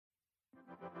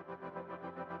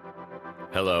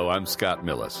Hello, I'm Scott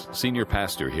Millis, Senior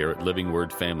Pastor here at Living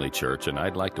Word Family Church, and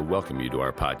I'd like to welcome you to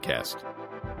our podcast.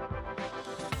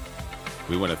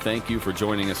 We want to thank you for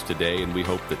joining us today, and we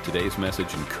hope that today's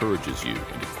message encourages you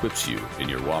and equips you in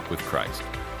your walk with Christ.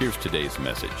 Here's today's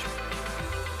message.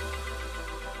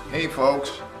 Hey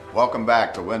folks, welcome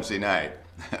back to Wednesday night.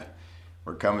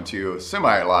 We're coming to you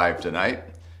semi-live tonight.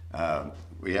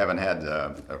 We haven't had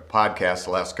a podcast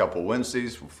the last couple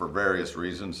Wednesdays for various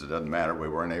reasons. It doesn't matter. We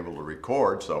weren't able to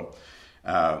record,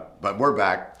 but we're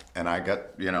back, and I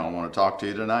want to talk to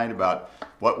you tonight about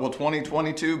what will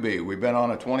 2022 be. We've been on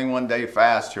a 21-day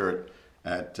fast here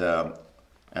at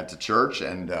the church,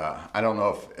 and I don't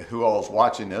know who all is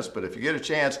watching this, but if you get a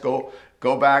chance, go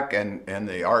back and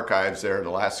the archives there the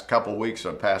last couple weeks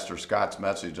of Pastor Scott's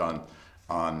message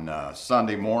on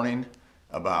Sunday morning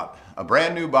about a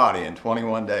brand new body in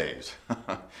 21 days.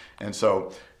 And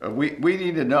so we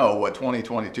need to know what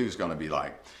 2022 is going to be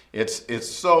like. It's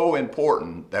so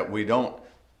important that we don't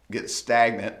get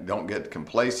stagnant, don't get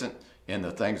complacent in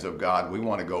the things of God. We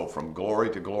want to go from glory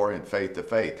to glory and faith to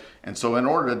faith. And so in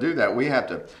order to do that, we have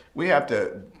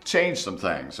to change some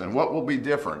things. And what will be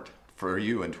different for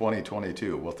you in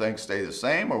 2022? Will things stay the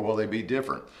same or will they be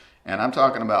different? And I'm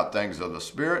talking about things of the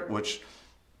Spirit, which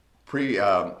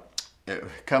it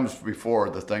comes before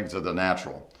the things of the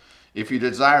natural. If you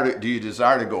do you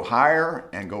desire to go higher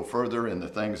and go further in the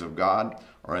things of God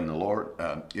or in the Lord?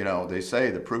 They say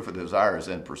the proof of desire is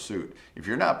in pursuit. If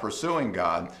you're not pursuing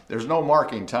God, there's no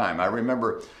marking time. I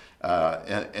remember,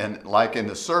 and like in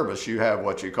the service, you have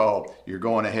what you call, you're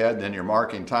going ahead, then your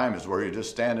marking time is where you're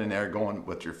just standing there going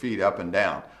with your feet up and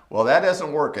down. Well, that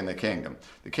doesn't work in the kingdom.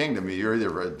 The kingdom, you're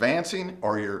either advancing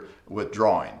or you're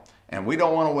withdrawing. And we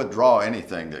don't want to withdraw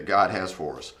anything that God has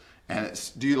for us. And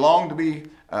do you long to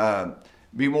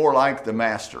be more like the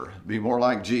Master, be more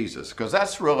like Jesus? Because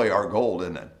that's really our goal,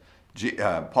 isn't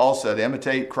it? Paul said,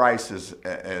 imitate Christ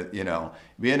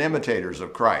being imitators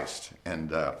of Christ.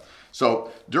 And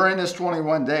so during this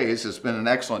 21 days, it's been an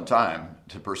excellent time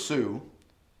to pursue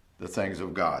the things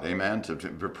of God. Amen? To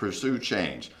pursue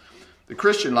change. The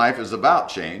Christian life is about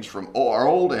change from our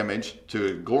old image to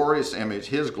a glorious image,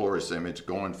 His glorious image,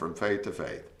 going from faith to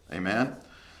faith. Amen?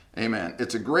 Amen.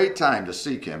 It's a great time to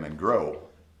seek Him and grow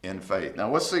in faith.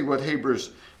 Now let's see what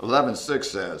Hebrews 11:6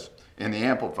 says in the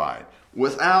Amplified.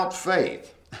 Without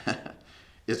faith,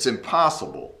 it's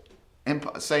impossible.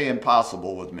 Say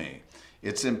impossible with me.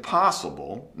 It's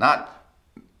impossible, not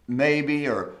maybe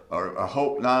or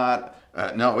hope not.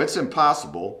 No, it's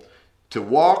impossible to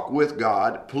walk with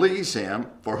God, please Him,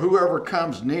 for whoever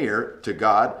comes near to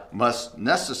God must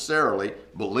necessarily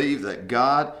believe that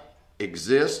God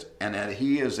exists and that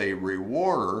He is a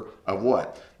rewarder of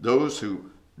what? Those who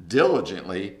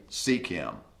diligently seek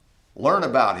Him. Learn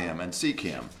about Him and seek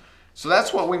Him. So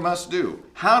that's what we must do.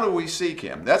 How do we seek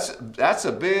Him? That's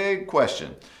a big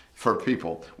question for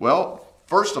people. Well,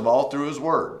 first of all, through His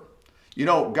Word.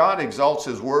 God exalts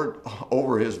His Word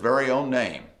over His very own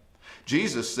name.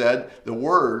 Jesus said the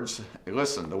words,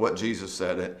 listen to what Jesus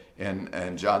said in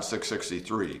John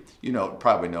 6:63.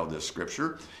 Probably know this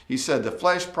scripture. He said, the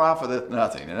flesh profiteth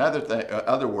nothing. In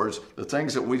other words, the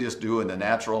things that we just do in the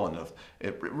natural,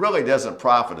 it really doesn't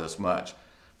profit us much.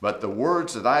 But the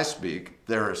words that I speak,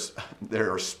 they're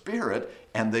spirit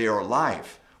and they are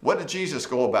life. What did Jesus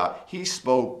go about? He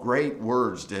spoke great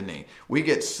words, didn't He? We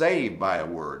get saved by a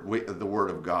word, the Word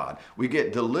of God. We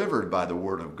get delivered by the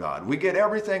Word of God. We get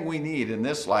everything we need in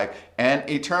this life and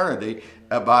eternity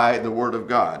by the Word of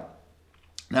God.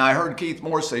 Now, I heard Keith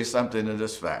Moore say something to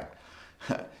this fact.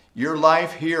 Your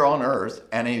life here on earth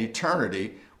and in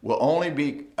eternity will only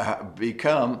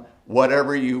become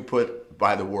whatever you put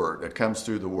by the Word. It comes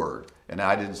through the Word. And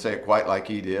I didn't say it quite like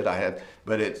he did.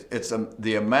 But it's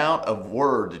the amount of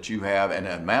word that you have and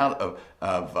the amount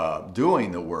of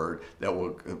doing the word that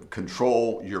will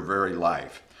control your very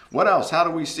life. What else? How do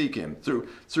we seek Him?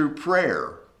 Through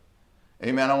prayer.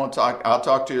 Amen. I'll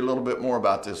talk to you a little bit more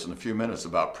about this in a few minutes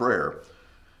about prayer.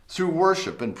 Through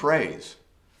worship and praise.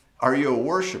 Are you a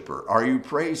worshiper? Are you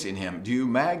praising Him? Do you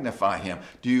magnify Him?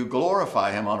 Do you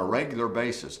glorify Him on a regular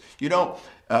basis?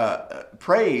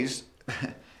 Praise.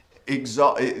 It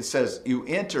says you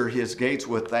enter His gates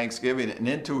with thanksgiving and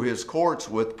into His courts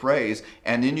with praise,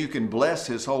 and then you can bless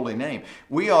His holy name.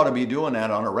 We ought to be doing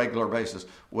that on a regular basis.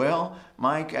 Well,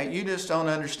 Mike, you just don't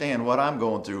understand what I'm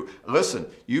going through. Listen,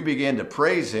 you begin to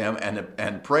praise Him,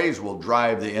 and praise will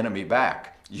drive the enemy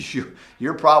back.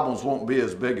 Your problems won't be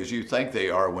as big as you think they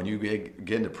are when you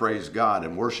begin to praise God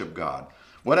and worship God.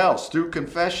 What else? Through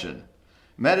confession.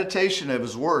 Meditation of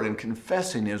His Word and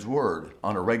confessing His Word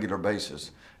on a regular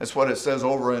basis. That's what it says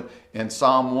over in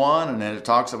Psalm 1, and then it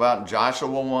talks about in Joshua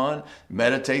 1.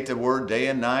 Meditate the word day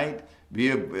and night.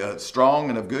 Be strong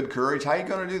and of good courage. How are you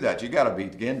going to do that? You got to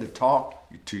begin to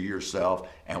talk to yourself.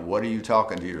 And what are you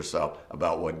talking to yourself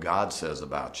about? What God says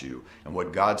about you and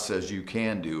what God says you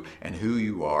can do and who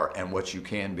you are and what you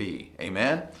can be.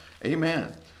 Amen?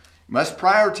 Amen. You must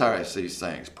prioritize these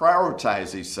things.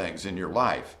 Prioritize these things in your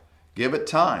life. Give it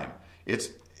time.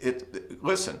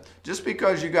 Listen, just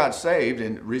because you got saved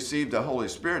and received the Holy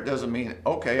Spirit doesn't mean,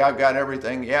 okay, I've got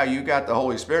everything. Yeah, you got the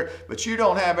Holy Spirit, but you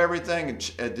don't have everything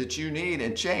that you need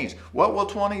and change. What will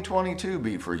 2022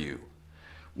 be for you?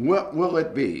 What will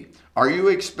it be? Are you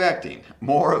expecting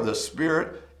more of the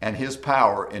Spirit and His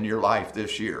power in your life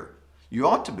this year? You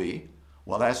ought to be.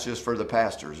 Well, that's just for the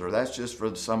pastors, or that's just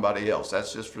for somebody else.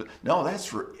 No, that's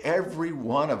for every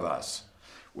one of us.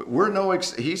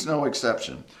 He's no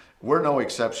exception. We're no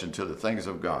exception to the things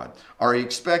of God. Are you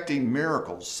expecting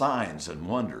miracles, signs, and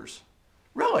wonders?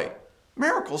 Really?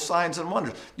 Miracles, signs, and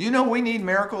wonders. You know we need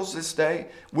miracles this day?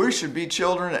 We should be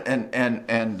children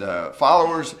and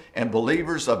followers and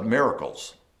believers of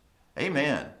miracles.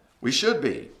 Amen. We should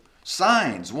be.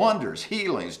 Signs, wonders,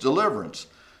 healings, deliverance.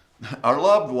 Our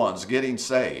loved ones getting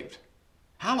saved.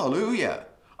 Hallelujah.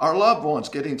 Our loved ones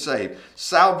getting saved.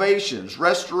 Salvations,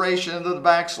 restoration of the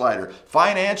backslider,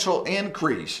 financial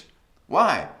increase.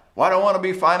 Why? Why do I want to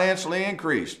be financially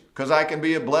increased? Because I can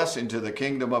be a blessing to the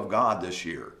kingdom of God this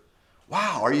year.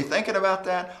 Wow, are you thinking about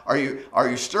that? Are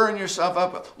you stirring yourself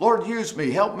up? Lord, use me.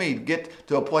 Help me get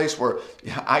to a place where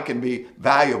I can be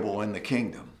valuable in the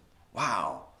kingdom.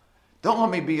 Wow. Don't let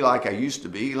me be like I used to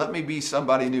be. Let me be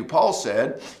somebody new. Paul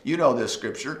said, you know this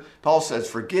scripture, Paul says,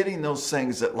 forgetting those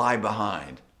things that lie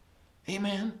behind.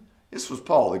 Amen. This was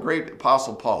Paul, the great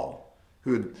apostle Paul,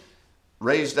 who had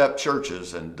raised up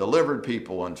churches and delivered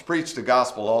people and preached the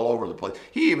gospel all over the place.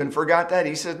 He even forgot that.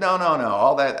 He said, no,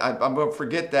 all that, I'm going to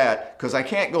forget that because I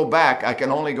can't go back. I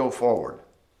can only go forward.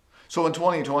 So in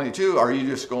 2022, are you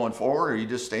just going forward or are you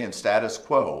just staying status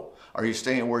quo? Are you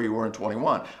staying where you were in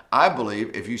 21? I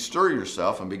believe if you stir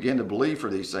yourself and begin to believe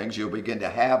for these things, you'll begin to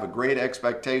have a great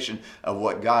expectation of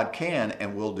what God can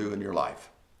and will do in your life.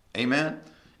 Amen?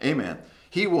 Amen.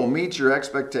 He will meet your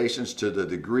expectations to the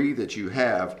degree that you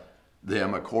have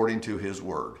them according to His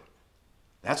word.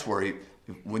 That's where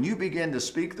when you begin to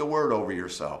speak the word over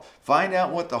yourself, find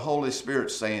out what the Holy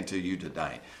Spirit's saying to you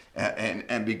tonight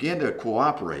and begin to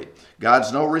cooperate.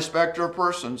 God's no respecter of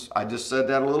persons. I just said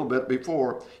that a little bit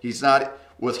before. He's not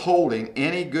withholding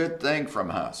any good thing from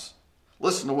us.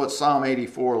 Listen to what Psalm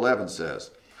 84:11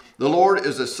 says. The Lord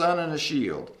is a sun and a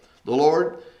shield. The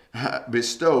Lord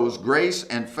bestows grace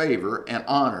and favor and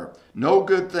honor. No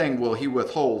good thing will He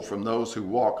withhold from those who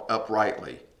walk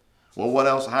uprightly. Well, what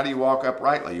else? How do you walk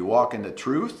uprightly? You walk in the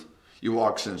truth, you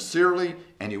walk sincerely,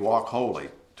 and you walk holy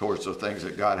towards the things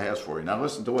that God has for you. Now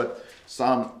listen to what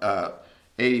Psalm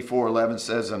 84:11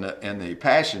 says in the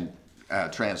Passion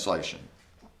Translation.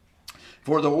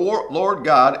 For the Lord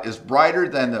God is brighter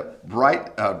than the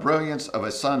bright brilliance of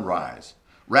a sunrise,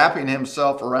 wrapping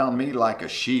Himself around me like a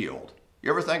shield. You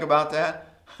ever think about that?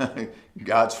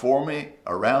 God's for me,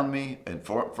 around me, in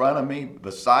front of me,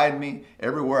 beside me,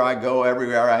 everywhere I go,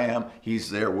 everywhere I am, He's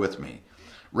there with me.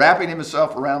 Wrapping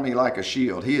Himself around me like a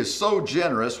shield. He is so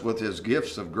generous with His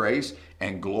gifts of grace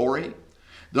and glory.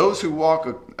 Those who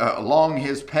walk along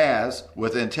His paths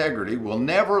with integrity will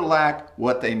never lack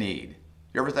what they need.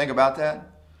 You ever think about that?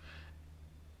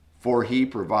 For He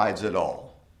provides it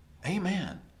all.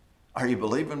 Amen. Are you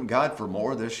believing God for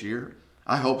more this year?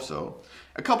 I hope so.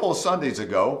 A couple of Sundays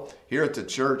ago, here at the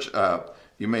church,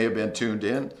 you may have been tuned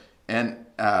in, and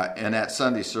at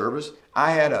Sunday service,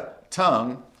 I had a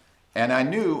tongue, and I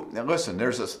knew. Now listen,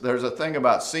 there's a thing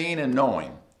about seeing and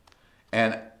knowing,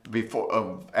 and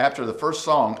after the first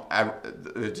song,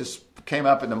 it just came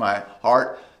up into my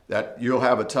heart that you'll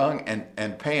have a tongue,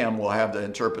 and Pam will have the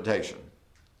interpretation.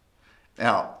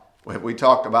 Now, we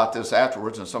talked about this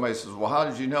afterwards, and somebody says, well, how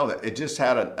did you know that? It just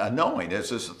had a knowing. It's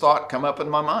just a thought come up in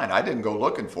my mind. I didn't go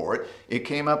looking for it. It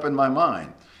came up in my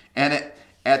mind. And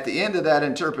at the end of that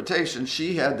interpretation,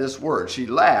 she had this word. She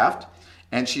laughed,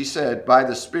 and she said, by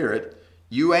the Spirit,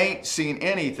 you ain't seen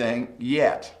anything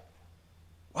yet.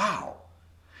 Wow.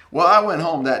 Well, I went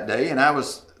home that day, and I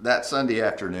was that Sunday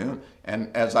afternoon,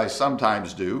 and as I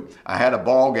sometimes do, I had a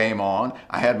ball game on.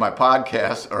 I had my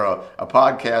podcast or a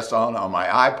podcast on my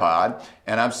iPod,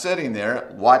 and I'm sitting there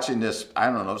watching this, I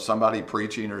don't know, somebody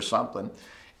preaching or something.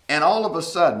 And all of a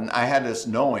sudden, I had this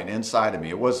knowing inside of me.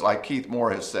 It was like Keith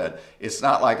Moore has said, it's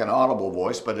not like an audible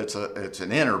voice, but it's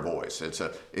an inner voice.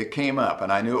 It came up,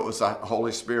 and I knew it was the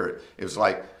Holy Spirit. It was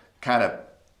like kind of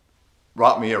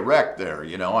brought me erect there,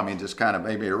 just kind of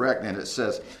made me erect. And it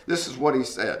says, this is what he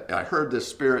said. I heard the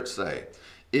Spirit say,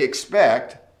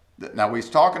 expect, now he's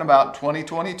talking about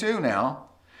 2022 now,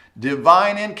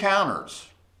 divine encounters.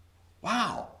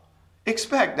 Wow.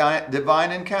 Expect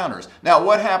divine encounters. Now,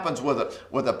 what happens with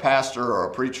a pastor or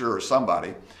a preacher or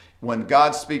somebody when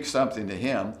God speaks something to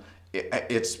him?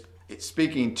 It's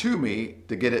speaking to me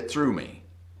to get it through me.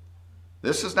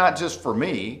 This is not just for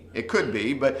me. It could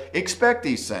be, but expect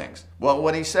these things. Well,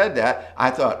 when he said that,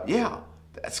 I thought, yeah,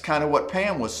 that's kind of what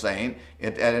Pam was saying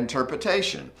at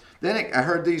interpretation. Then I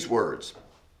heard these words.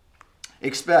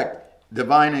 Expect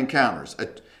divine encounters.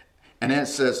 And then it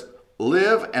says,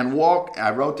 live and walk.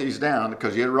 I wrote these down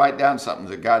because you had to write down something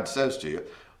that God says to you.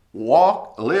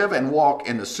 Live and walk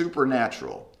in the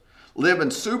supernatural. Live in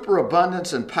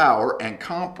superabundance and power and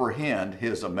comprehend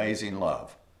his amazing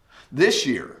love. This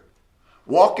year,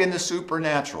 walk in the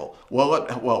supernatural.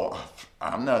 Well,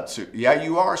 I'm not. Yeah,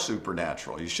 you are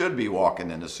supernatural. You should be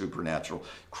walking in the supernatural.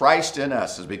 Christ in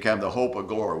us has become the hope of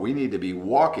glory. We need to be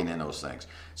walking in those things.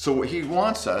 So he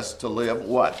wants us to live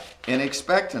what? In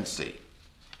expectancy.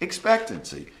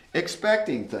 Expectancy.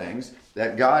 Expecting things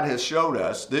that God has showed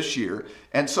us this year.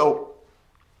 And so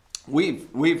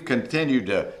we've continued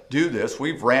to do this.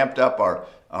 We've ramped up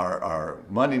our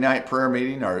Monday night prayer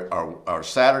meeting, our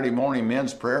Saturday morning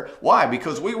men's prayer. Why?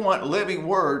 Because we want Living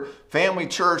Word Family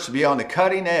Church to be on the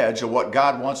cutting edge of what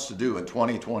God wants to do in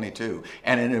 2022.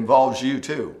 And it involves you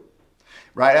too.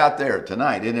 Right out there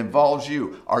tonight, it involves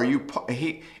you.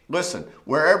 Listen,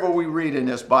 wherever we read in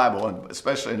this Bible, and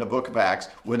especially in the book of Acts,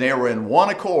 when they were in one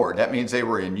accord, that means they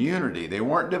were in unity. They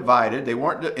weren't divided. They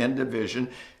weren't in division.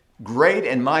 Great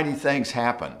and mighty things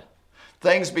happened.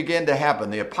 Things began to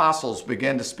happen. The apostles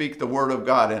began to speak the word of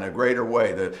God in a greater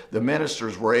way. The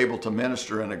ministers were able to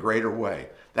minister in a greater way.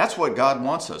 That's what God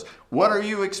wants us. What are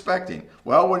you expecting?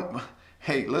 Well,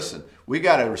 hey, listen, we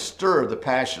got to stir the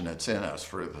passion that's in us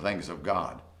for the things of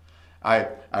God. I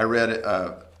read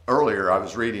earlier, I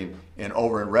was reading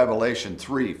over in Revelation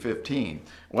 3:15.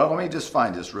 Well, let me just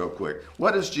find this real quick.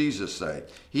 What does Jesus say?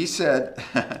 He said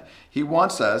he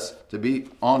wants us to be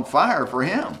on fire for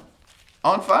him.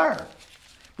 On fire.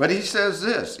 But he says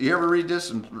this. You ever read this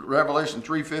in Revelation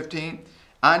 3:15?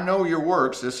 I know your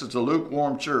works, this is a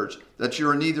lukewarm church, that you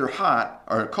are neither hot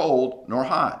or cold nor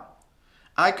hot.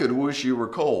 I could wish you were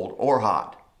cold or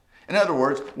hot. In other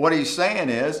words, what he's saying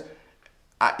is,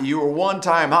 you were one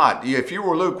time hot. If you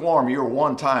were lukewarm, you were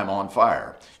one time on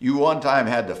fire. You one time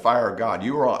had the fire of God.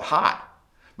 You were hot.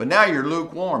 But now you're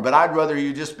lukewarm. But I'd rather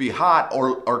you just be hot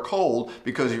or cold,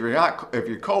 because if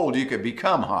you're cold, you could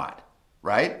become hot,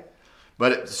 right?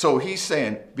 But so he's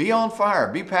saying, be on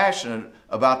fire. Be passionate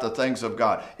about the things of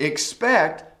God.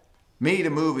 Expect me to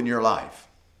move in your life.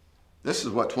 This is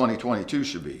what 2022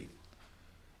 should be.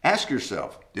 Ask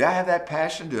yourself, do I have that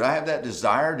passion? Do I have that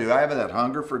desire? Do I have that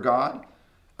hunger for God?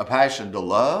 A passion to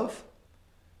love?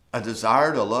 A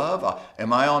desire to love?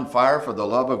 Am I on fire for the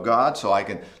love of God so I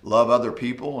can love other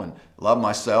people and love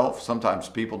myself? Sometimes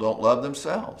people don't love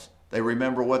themselves. They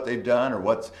remember what they've done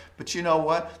but you know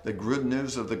what? The good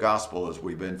news of the gospel is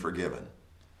we've been forgiven.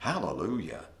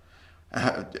 Hallelujah.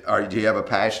 Do you have a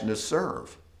passion to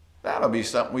serve? That'll be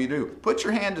something we do. Put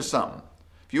your hand to something.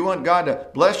 If you want God to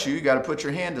bless you, you got to put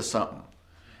your hand to something.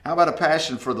 How about a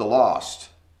passion for the lost?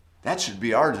 That should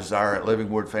be our desire at Living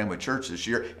Word Family Church this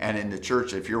year. And in the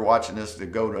church, if you're watching this to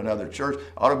go to another church,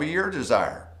 ought to be your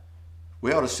desire.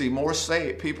 We ought to see more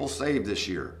people saved this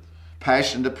year.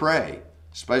 Passion to pray,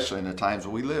 especially in the times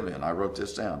we live in. I wrote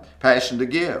this down. Passion to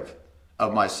give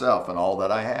of myself and all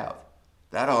that I have.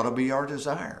 That ought to be our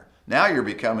desire. Now you're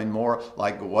becoming more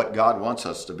like what God wants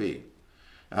us to be.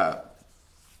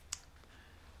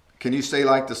 Can you say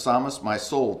like the psalmist, my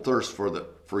soul thirsts for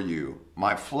you.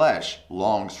 My flesh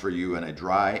longs for you in a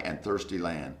dry and thirsty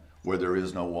land where there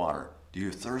is no water. Do you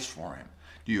thirst for him?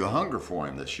 Do you hunger for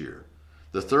him this year?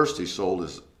 The thirsty soul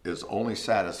is only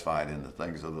satisfied in the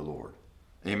things of the Lord.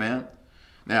 Amen?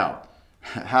 Now,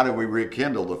 how do we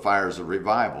rekindle the fires of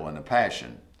revival and the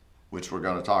passion, which we're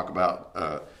going to talk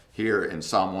about here in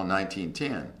Psalm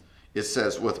 119:10? It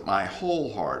says, with our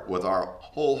whole heart,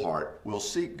 we'll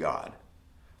seek God.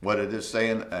 What did it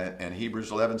say in Hebrews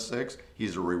 11:6?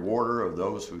 He's a rewarder of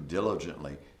those who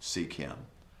diligently seek him.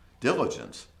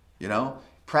 Diligence,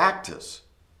 practice.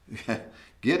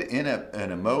 Get in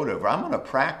a mode of, I'm going to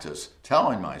practice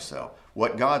telling myself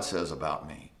what God says about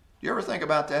me. You ever think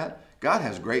about that? God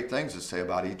has great things to say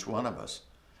about each one of us.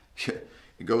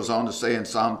 It goes on to say in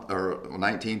Psalm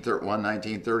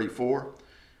 119:34,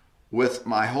 with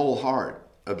my whole heart,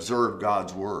 observe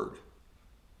God's word.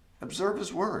 Observe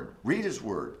his word. Read his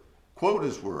word. Quote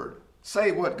his word.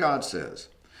 Say what God says.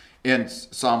 In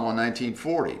Psalm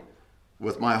 119:40,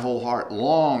 with my whole heart,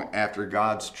 long after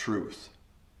God's truth.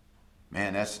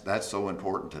 Man, that's so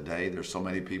important today. There's so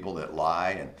many people that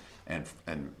lie and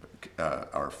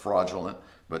are fraudulent,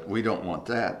 but we don't want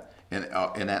that.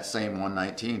 In that same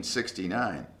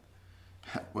 119:69,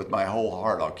 with my whole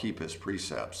heart, I'll keep his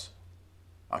precepts.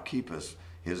 I'll keep his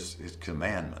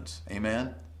commandments.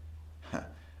 Amen?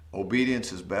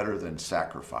 Obedience is better than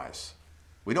sacrifice.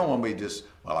 We don't want to be just,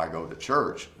 well, I go to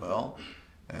church. Well,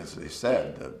 as they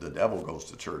said, the devil goes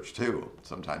to church too.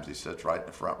 Sometimes he sits right in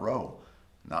the front row.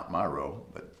 Not my row,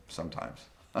 but sometimes.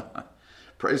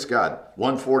 Praise God.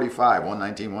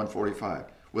 119:145.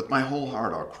 With my whole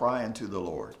heart, I'll cry unto the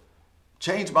Lord.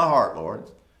 Change my heart, Lord.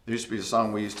 There used to be a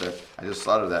song I just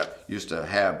thought of that, used to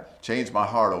have, change my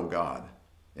heart, O God.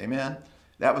 Amen?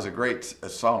 That was a great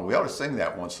song. We ought to sing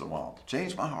that once in a while.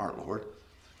 Change my heart, Lord.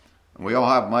 And we all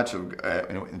have much of,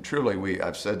 and truly,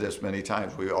 I've said this many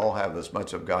times, we all have as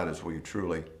much of God as we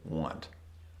truly want.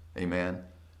 Amen?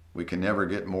 We can never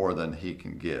get more than he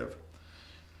can give.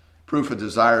 Proof of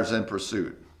desires in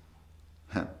pursuit.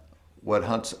 What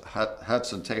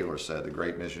Hudson Taylor said, the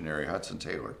great missionary Hudson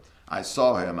Taylor. I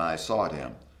saw him, I sought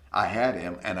him. I had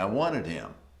him, and I wanted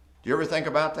him. Do you ever think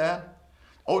about that?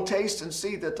 Oh, taste and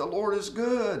see that the Lord is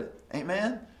good.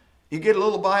 Amen? You get a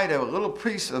little bite of a little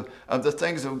piece of the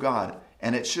things of God,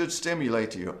 and it should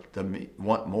stimulate you to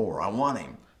want more. I want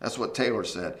him. That's what Taylor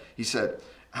said. He said,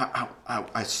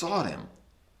 I sought him.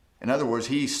 In other words,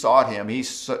 he sought him, he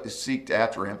seeked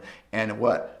after him, and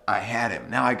what? I had him.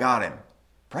 Now I got him.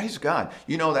 Praise God.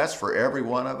 You know that's for every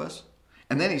one of us.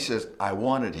 And then he says, I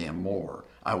wanted him more.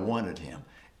 I wanted him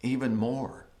even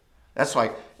more. That's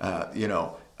like, in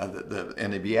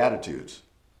the Beatitudes,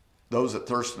 those that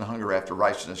thirst and hunger after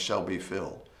righteousness shall be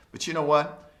filled. But you know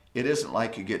what? It isn't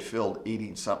like you get filled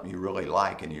eating something you really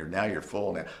like and now you're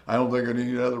full. And I don't think I need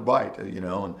another bite,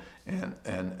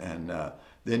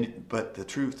 but the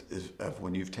truth is of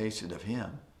when you've tasted of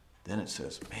him, then it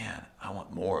says, man, I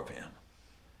want more of him.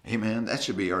 Amen. That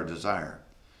should be our desire.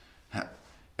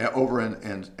 Over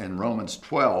in Romans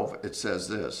 12, it says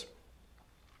this,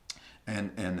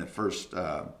 and the first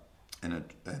in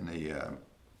the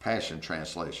Passion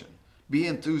Translation: be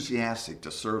enthusiastic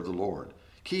to serve the Lord.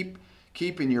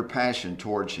 Keeping your passion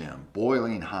towards him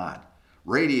boiling hot.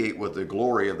 Radiate with the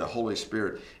glory of the Holy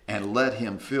Spirit, and let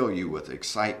him fill you with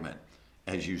excitement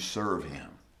as you serve him.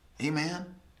 Amen.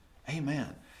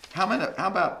 Amen. How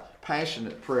about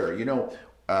passionate prayer?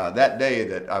 That day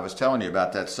that I was telling you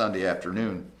about, that Sunday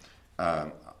afternoon,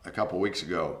 a couple weeks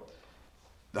ago,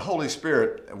 the Holy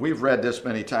Spirit, we've read this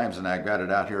many times, and I've got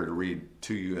it out here to read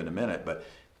to you in a minute, but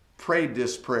prayed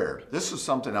this prayer. This is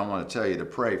something I want to tell you to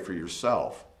pray for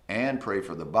yourself and pray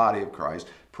for the body of Christ.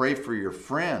 Pray for your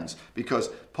friends, because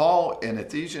Paul in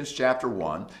Ephesians chapter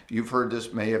 1,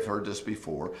 may have heard this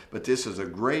before, but this is a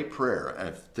great prayer.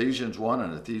 Ephesians 1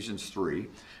 and Ephesians 3.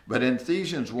 But in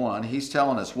Ephesians 1, he's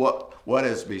telling us what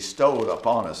is bestowed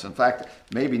upon us. In fact,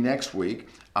 maybe next week,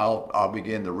 I'll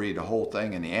begin to read the whole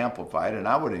thing in the Amplified, and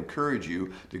I would encourage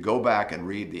you to go back and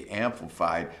read the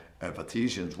Amplified of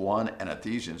Ephesians 1 and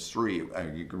Ephesians 3.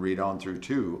 You can read on through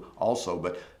 2 also,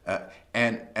 but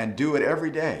and do it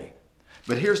every day.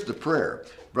 But here's the prayer.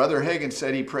 Brother Hagin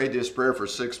said he prayed this prayer for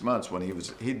 6 months when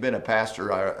he'd been a pastor,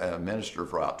 a minister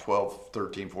for about 12,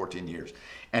 13, 14 years.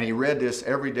 And he read this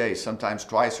every day, sometimes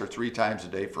twice or 3 times a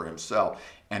day for himself.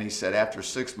 And he said, after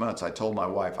 6 months, I told my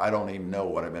wife, I don't even know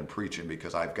what I've been preaching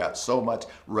because I've got so much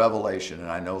revelation and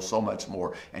I know so much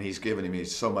more. And he's given me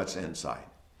so much insight.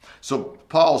 So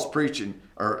Paul's preaching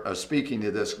or speaking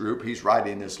to this group. He's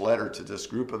writing this letter to this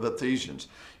group of Ephesians.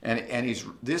 And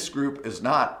this group is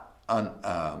not,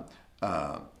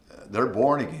 they're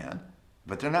born again,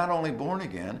 but they're not only born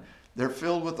again, they're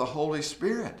filled with the Holy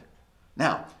Spirit.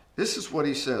 Now, this is what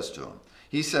he says to them.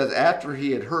 He says, after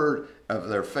he had heard of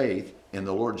their faith in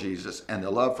the Lord Jesus and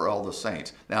the love for all the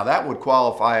saints. Now, that would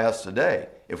qualify us today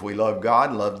if we love God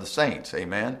and love the saints.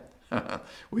 Amen?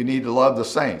 We need to love the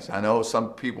saints. I know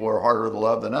some people are harder to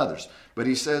love than others. But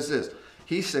he says this.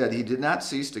 He said, he did not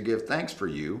cease to give thanks for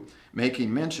you,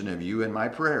 making mention of you in my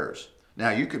prayers. Now,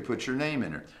 you could put your name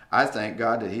in it. I thank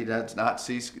God that he does not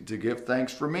cease to give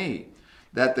thanks for me,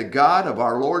 that the God of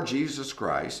our Lord Jesus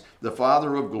Christ, the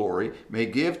Father of glory, may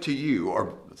give to you,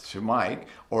 or to Mike,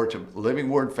 or to Living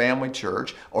Word Family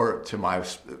Church, or to my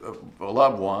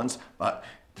loved ones,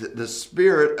 the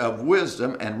spirit of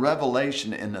wisdom and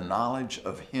revelation in the knowledge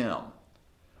of him.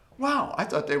 Wow, I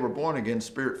thought they were born again,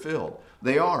 spirit-filled.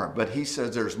 They are, but he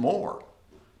says there's more.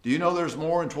 Do you know there's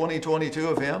more in 2022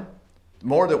 of him?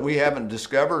 More that we haven't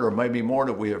discovered, or maybe more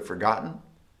that we have forgotten?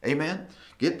 Amen?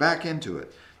 Get back into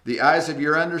it. The eyes of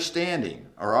your understanding,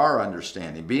 or our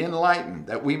understanding, be enlightened,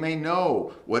 that we may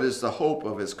know what is the hope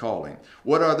of his calling,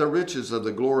 what are the riches of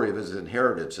the glory of his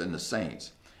inheritance in the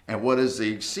saints, and what is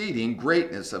the exceeding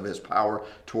greatness of his power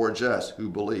towards us who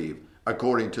believe,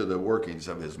 according to the workings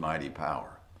of his mighty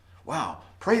power. Wow.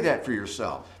 Pray that for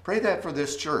yourself. Pray that for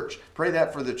this church. Pray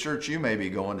that for the church you may be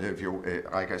going to. If you're,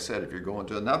 like I said, if you're going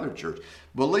to another church,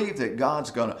 believe that God's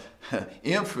going to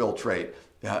infiltrate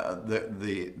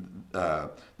the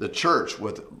church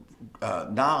with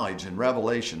knowledge and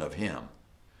revelation of him.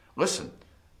 Listen,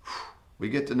 we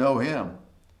get to know him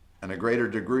in a greater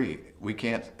degree. We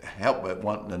can't help but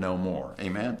wanting to know more.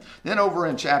 Amen. Then over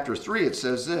in chapter 3, it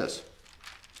says this.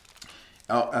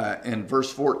 In verse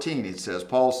 14, it says,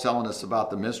 Paul's telling us about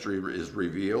the mystery is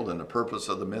revealed and the purpose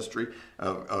of the mystery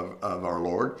of our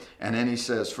Lord. And then he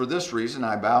says, for this reason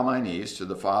I bow my knees to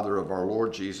the Father of our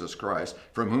Lord Jesus Christ,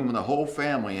 from whom the whole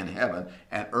family in heaven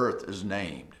and earth is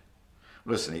named.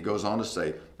 Listen, he goes on to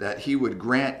say that he would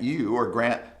grant you, or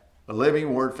grant the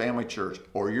Living Word Family Church,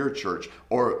 or your church,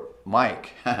 or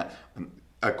Mike,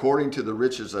 according to the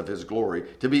riches of his glory,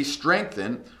 to be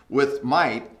strengthened with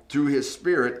might through his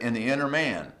Spirit in the inner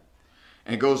man.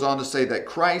 And it goes on to say that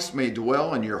Christ may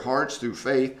dwell in your hearts through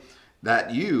faith,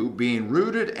 that you, being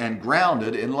rooted and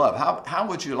grounded in love. How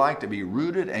would you like to be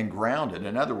rooted and grounded?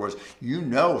 In other words, you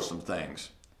know some things.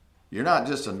 You're not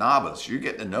just a novice. You're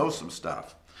getting to know some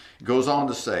stuff. It goes on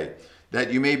to say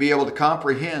that you may be able to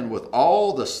comprehend with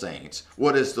all the saints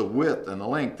what is the width and the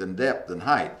length and depth and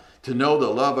height, to know the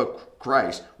love of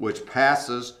Christ, which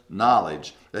passes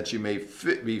knowledge, that you may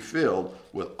be filled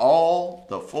with all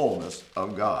the fullness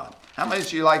of God. How many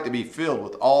of you like to be filled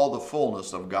with all the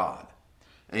fullness of God?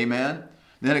 Amen?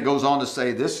 Then it goes on to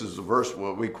say, this is a verse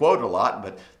we quote a lot,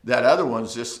 but that other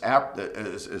one's just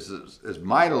is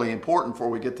mightily important before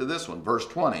we get to this one. Verse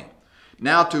 20.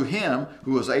 Now to him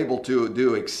who is able to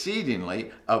do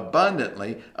exceedingly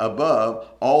abundantly above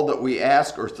all that we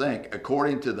ask or think,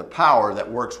 according to the power that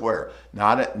works where?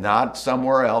 Not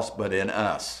somewhere else, but in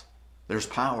us. There's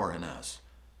power in us.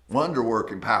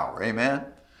 Wonder-working power. Amen?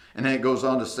 And then it goes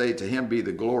on to say, to him be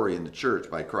the glory in the church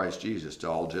by Christ Jesus to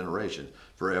all generations,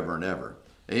 forever and ever.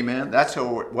 Amen? That's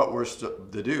what we're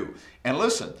to do. And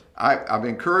listen, I've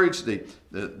encouraged the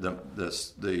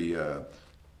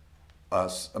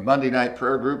Monday night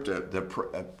prayer group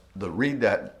to read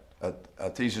that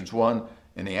Ephesians 1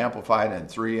 in the Amplified and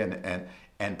 3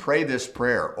 and pray this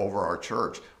prayer over our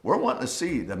church. We're wanting to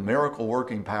see the miracle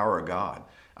working power of God.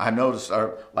 I've noticed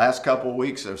our last couple of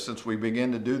weeks since we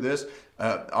began to do this,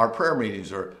 our prayer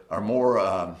meetings are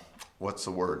more, what's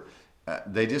the word?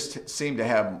 They just seem to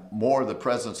have more of the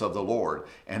presence of the Lord.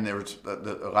 And there was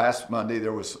the last Monday,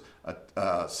 there was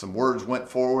some words went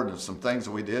forward and some things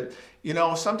that we did. You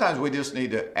know, sometimes we just need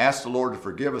to ask the Lord to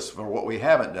forgive us for what we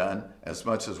haven't done as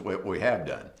much as what we have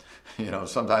done. You know,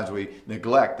 sometimes we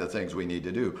neglect the things we need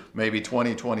to do. Maybe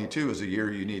 2022 is a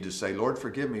year you need to say, Lord,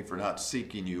 forgive me for not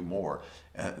seeking you more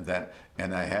than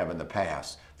I have in the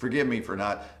past. Forgive me for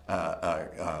not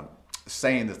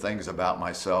saying the things about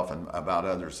myself and about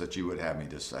others that you would have me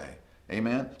to say.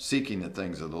 Amen? Seeking the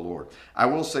things of the Lord. I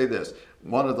will say this.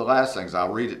 One of the last things,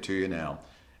 I'll read it to you now.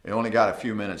 I only got a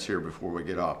few minutes here before we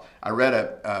get off. I read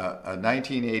a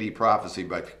 1980 prophecy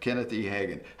by Kenneth E.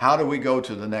 Hagin. How do we go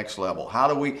to the next level? How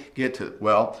do we get to,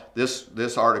 well,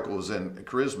 this article was in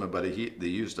Charisma, but they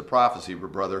used the prophecy for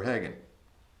Brother Hagin.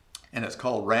 And it's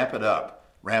called Ramp It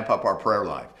Up. Ramp up our prayer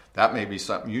life. That may be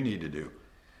something you need to do.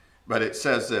 But it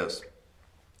says this.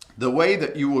 The way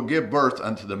that you will give birth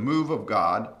unto the move of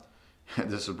God,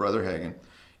 this is Brother Hagin,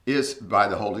 is by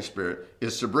the Holy Spirit,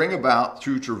 is to bring about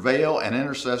through travail and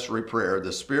intercessory prayer.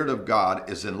 The Spirit of God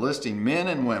is enlisting men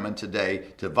and women today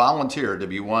to volunteer to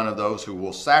be one of those who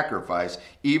will sacrifice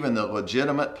even the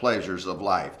legitimate pleasures of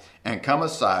life and come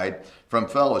aside from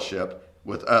fellowship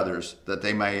with others that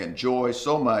they may enjoy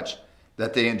so much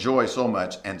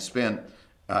and spend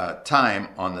time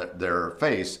on their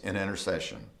face in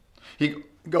intercession. He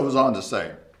goes on to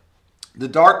say, the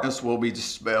darkness will be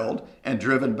dispelled and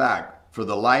driven back, for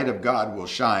the light of God will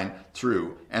shine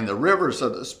through, and the rivers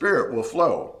of the Spirit will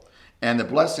flow, and the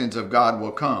blessings of God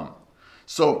will come.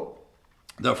 So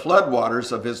the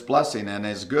floodwaters of his blessing and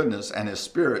his goodness and his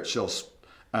Spirit shall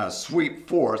sweep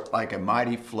forth like a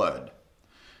mighty flood,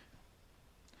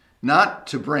 not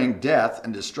to bring death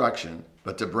and destruction,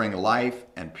 but to bring life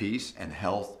and peace and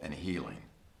health and healing.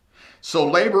 So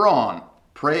labor on,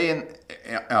 pray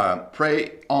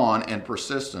on in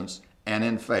persistence and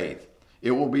in faith. It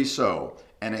will be so,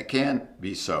 and it can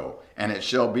be so, and it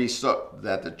shall be so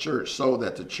that the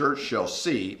church shall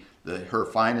see her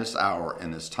finest hour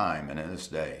in this time and in this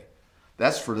day.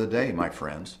 That's for the day, my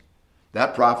friends.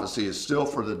 That prophecy is still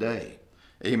for the day.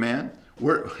 Amen?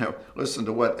 Listen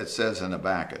to what it says in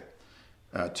Habakkuk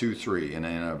 2:3 in the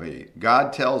NIV.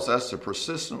 God tells us to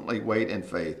persistently wait in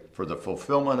faith for the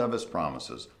fulfillment of his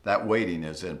promises. That waiting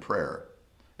is in prayer.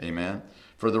 Amen?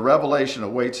 For the revelation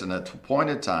awaits an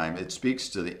appointed time. It speaks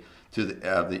to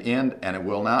the end, and it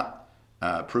will not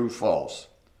prove false.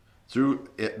 Through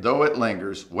it, though it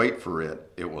lingers, wait for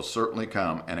it. It will certainly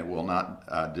come, and it will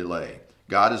not delay.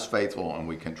 God is faithful, and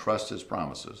we can trust his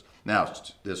promises. Now,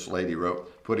 this lady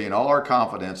wrote, putting all our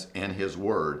confidence in his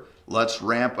word, let's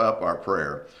ramp up our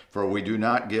prayer, for we do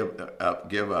not give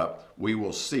up. We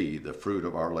will see the fruit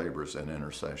of our labors and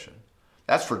intercession.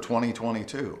 That's for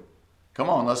 2022. Come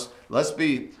on, let's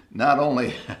be not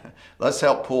only, let's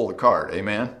help pull the cart,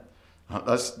 amen?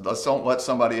 Let's don't let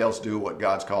somebody else do what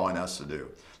God's calling us to do.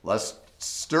 Let's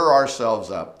stir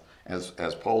ourselves up,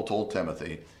 as Paul told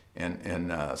Timothy in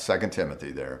 2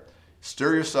 Timothy there.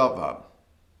 Stir yourself up,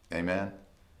 amen?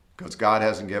 Because God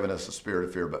hasn't given us a spirit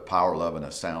of fear, but power, love, and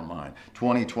a sound mind.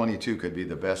 2022 could be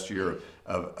the best year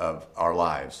of our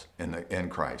lives in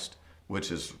Christ,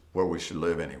 which is where we should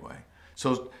live anyway.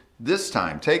 So this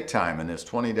time, take time in this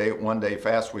 20-day, one-day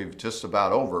fast. We've just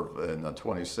about over in the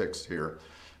 26th here,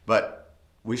 but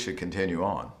we should continue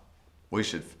on. We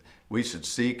should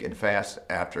seek and fast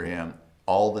after him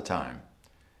all the time,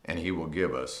 and he will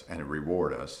give us and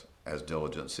reward us as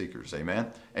diligent seekers.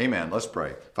 Amen? Amen. Let's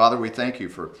pray. Father, we thank you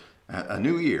for a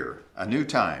new year, a new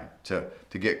time to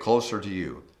get closer to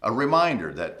you. A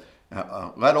reminder that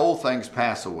let old things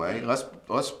pass away.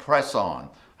 Let's press on,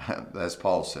 as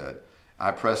Paul said. I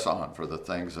press on for the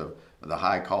things of the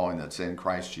high calling that's in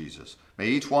Christ Jesus. May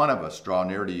each one of us draw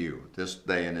near to you this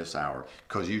day and this hour,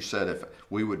 because you said if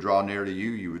we would draw near to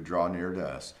you, you would draw near to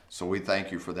us. So we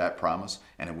thank you for that promise,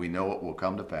 and we know it will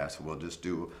come to pass. We'll just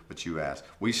do what you ask.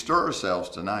 We stir ourselves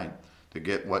tonight to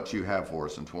get what you have for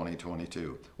us in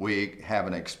 2022. We have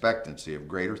an expectancy of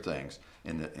greater things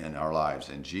in our lives.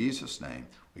 In Jesus' name,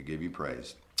 we give you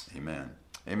praise. Amen.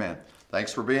 Amen.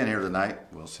 Thanks for being here tonight.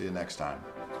 We'll see you next time.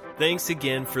 Thanks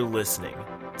again for listening.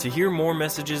 To hear more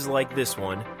messages like this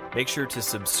one, make sure to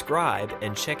subscribe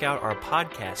and check out our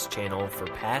podcast channel for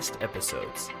past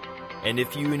episodes. And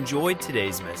if you enjoyed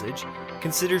today's message,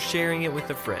 consider sharing it with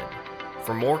a friend.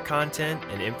 For more content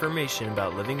and information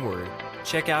about Living Word,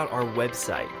 check out our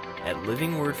website at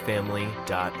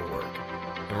livingwordfamily.org.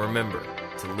 And remember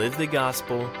to live the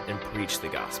gospel and preach the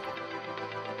gospel.